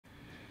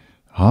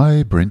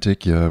Hi,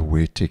 BrenTech here,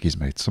 where tech is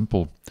made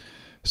simple.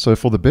 So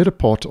for the better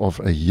part of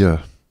a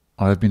year,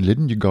 I've been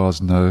letting you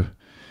guys know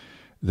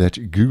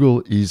that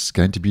Google is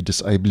going to be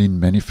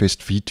disabling Manifest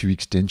V2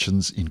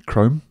 extensions in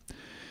Chrome,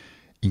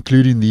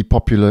 including the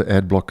popular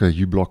ad blocker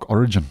uBlock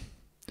Origin.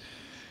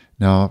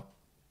 Now,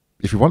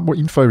 if you want more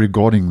info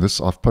regarding this,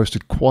 I've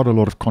posted quite a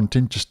lot of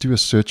content. Just do a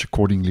search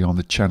accordingly on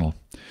the channel.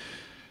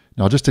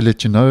 Now, just to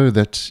let you know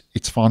that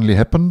it's finally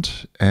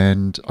happened,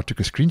 and I took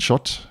a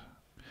screenshot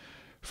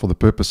for the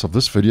purpose of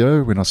this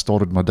video when I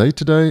started my day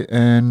today,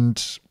 and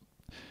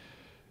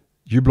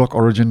uBlock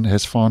Origin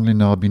has finally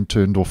now been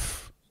turned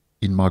off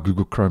in my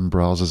Google Chrome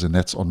browsers, and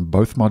that's on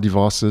both my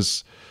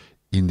devices,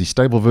 in the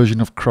stable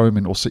version of Chrome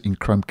and also in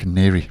Chrome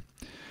Canary.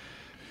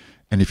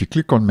 And if you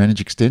click on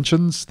Manage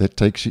Extensions, that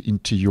takes you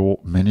into your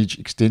Manage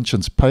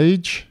Extensions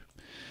page,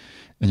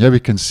 and here we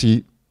can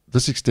see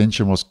this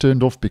extension was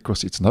turned off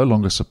because it's no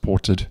longer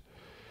supported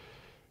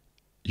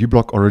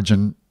uBlock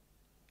Origin,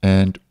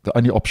 and the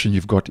only option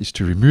you've got is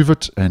to remove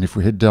it. And if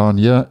we head down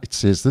here, it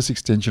says this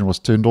extension was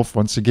turned off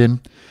once again,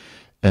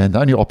 and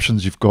the only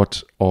options you've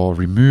got are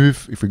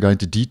remove. If we go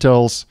into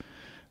details,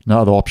 no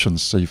other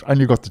options, so you've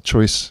only got the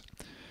choice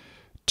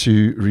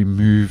to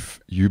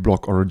remove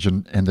uBlock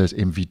Origin and those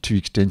MV2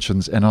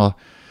 extensions. And I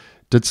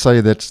did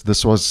say that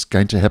this was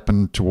going to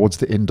happen towards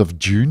the end of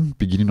June,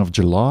 beginning of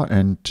July,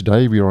 and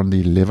today we are on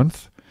the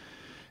 11th,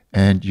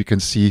 and you can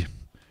see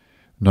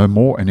no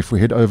more. And if we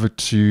head over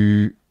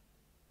to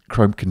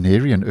Chrome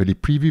Canary, an early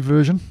preview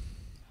version,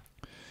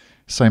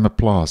 same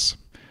applies.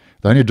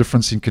 The only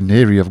difference in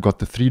Canary, I've got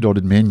the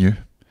three-dotted menu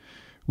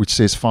which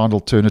says find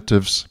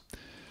alternatives.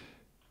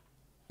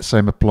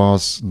 Same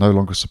applies, no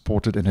longer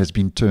supported and has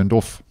been turned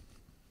off.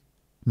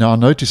 Now, I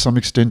know to some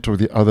extent or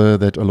the other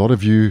that a lot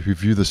of you who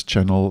view this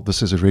channel,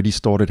 this has already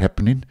started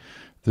happening.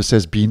 This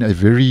has been a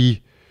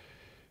very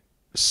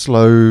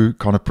slow,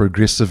 kind of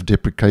progressive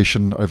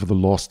deprecation over the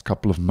last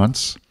couple of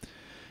months,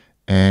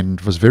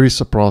 and was very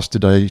surprised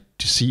today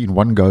to see in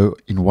one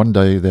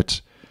day,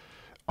 that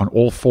on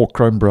all 4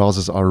 Chrome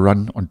browsers I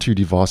run on 2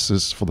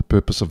 devices for the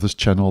purpose of this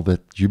channel,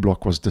 that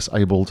uBlock was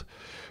disabled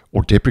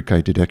or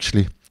deprecated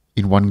actually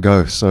in one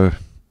go. So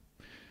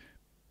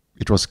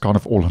it was kind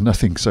of all or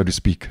nothing, so to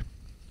speak.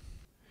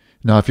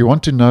 Now, if you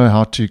want to know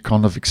how to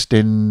kind of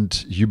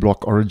extend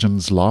uBlock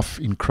Origin's life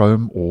in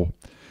Chrome, or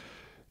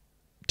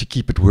to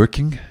keep it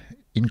working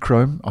in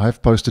Chrome, I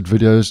have posted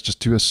videos.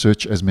 Just do a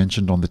search as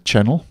mentioned on the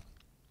channel.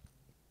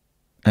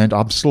 And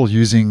I'm still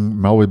using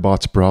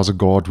Malwarebytes Browser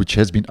Guard, which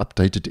has been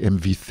updated to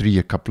MV3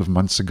 a couple of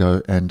months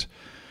ago. And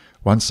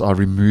once I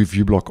remove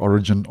uBlock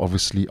Origin,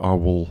 obviously I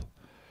will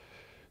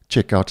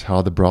check out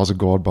how the Browser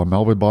Guard by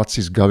Malwarebytes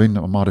is going.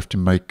 I might have to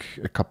make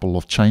a couple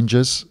of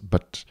changes,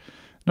 but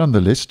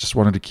nonetheless, just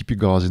wanted to keep you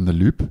guys in the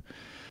loop.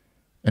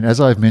 And as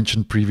I've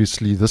mentioned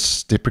previously,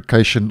 this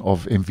deprecation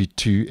of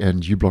MV2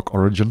 and uBlock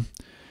Origin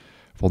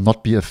will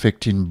not be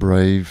affecting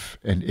Brave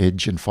and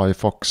Edge and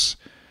Firefox.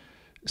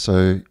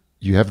 So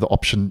you have the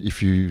option,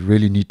 if you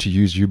really need to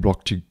use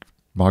uBlock, to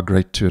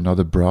migrate to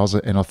another browser.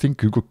 And I think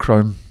Google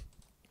Chrome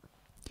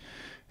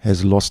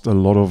has lost a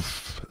lot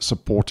of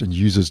support and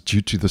users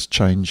due to this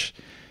change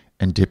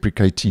and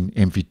deprecating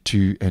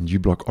MV2 and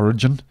uBlock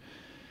Origin.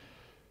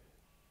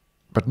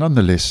 But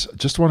nonetheless,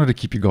 just wanted to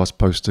keep you guys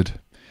posted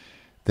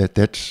that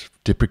that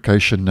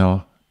deprecation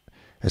now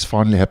has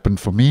finally happened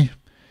for me,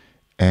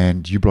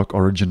 and uBlock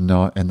Origin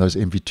now and those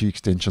MV2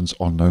 extensions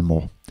are no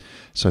more.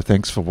 So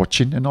thanks for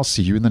watching, and I'll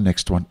see you in the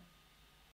next one.